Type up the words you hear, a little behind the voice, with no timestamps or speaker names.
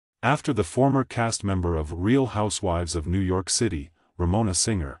After the former cast member of Real Housewives of New York City, Ramona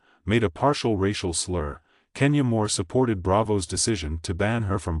Singer, made a partial racial slur, Kenya Moore supported Bravo's decision to ban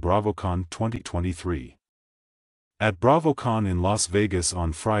her from BravoCon 2023. At BravoCon in Las Vegas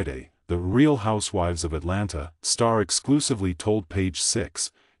on Friday, the Real Housewives of Atlanta star exclusively told Page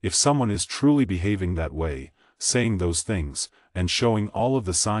Six, "If someone is truly behaving that way, saying those things, and showing all of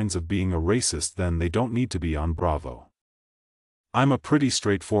the signs of being a racist, then they don't need to be on Bravo. I'm a pretty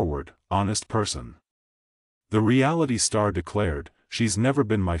straightforward, honest person." The reality star declared, "She's never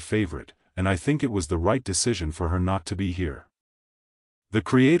been my favorite, and I think it was the right decision for her not to be here." The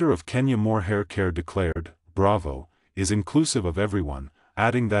creator of Kenya Moore Hair Care declared, "Bravo is inclusive of everyone,"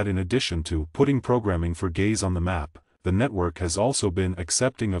 adding that in addition to putting programming for gays on the map, the network has also been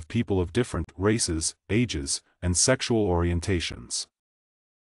accepting of people of different races, ages, and sexual orientations.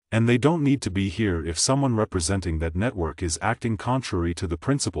 And they don't need to be here if someone representing that network is acting contrary to the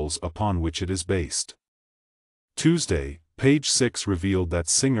principles upon which it is based. Tuesday, Page Six revealed that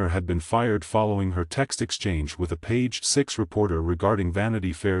Singer had been fired following her text exchange with a Page Six reporter regarding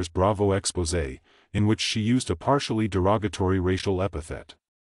Vanity Fair's Bravo expose, in which she used a partially derogatory racial epithet.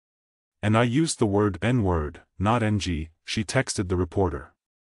 "And I used the word N-word, not NG," she texted the reporter.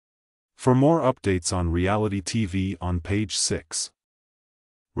 For more updates on reality TV on Page Six.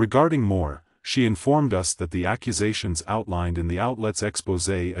 Regarding Moore, she informed us that the accusations outlined in the outlet's expose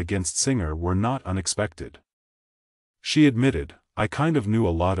against Singer were not unexpected. She admitted, "I kind of knew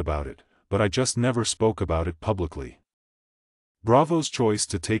a lot about it, but I just never spoke about it publicly." Bravo's choice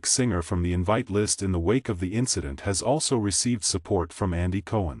to take Singer from the invite list in the wake of the incident has also received support from Andy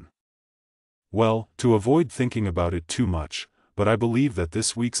Cohen. "Well, to avoid thinking about it too much, but I believe that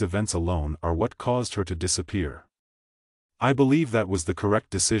this week's events alone are what caused her to disappear. I believe that was the correct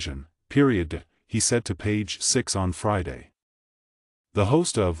decision, period," he said to Page Six on Friday. The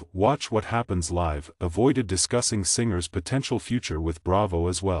host of Watch What Happens Live avoided discussing Singer's potential future with Bravo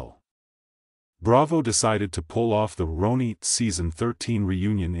as well. Bravo decided to pull off the RHONY Season 13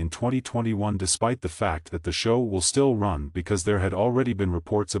 reunion in 2021 despite the fact that the show will still run because there had already been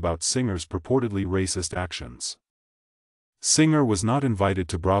reports about Singer's purportedly racist actions. Singer was not invited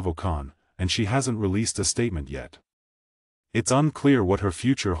to BravoCon, and she hasn't released a statement yet. It's unclear what her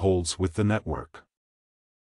future holds with the network.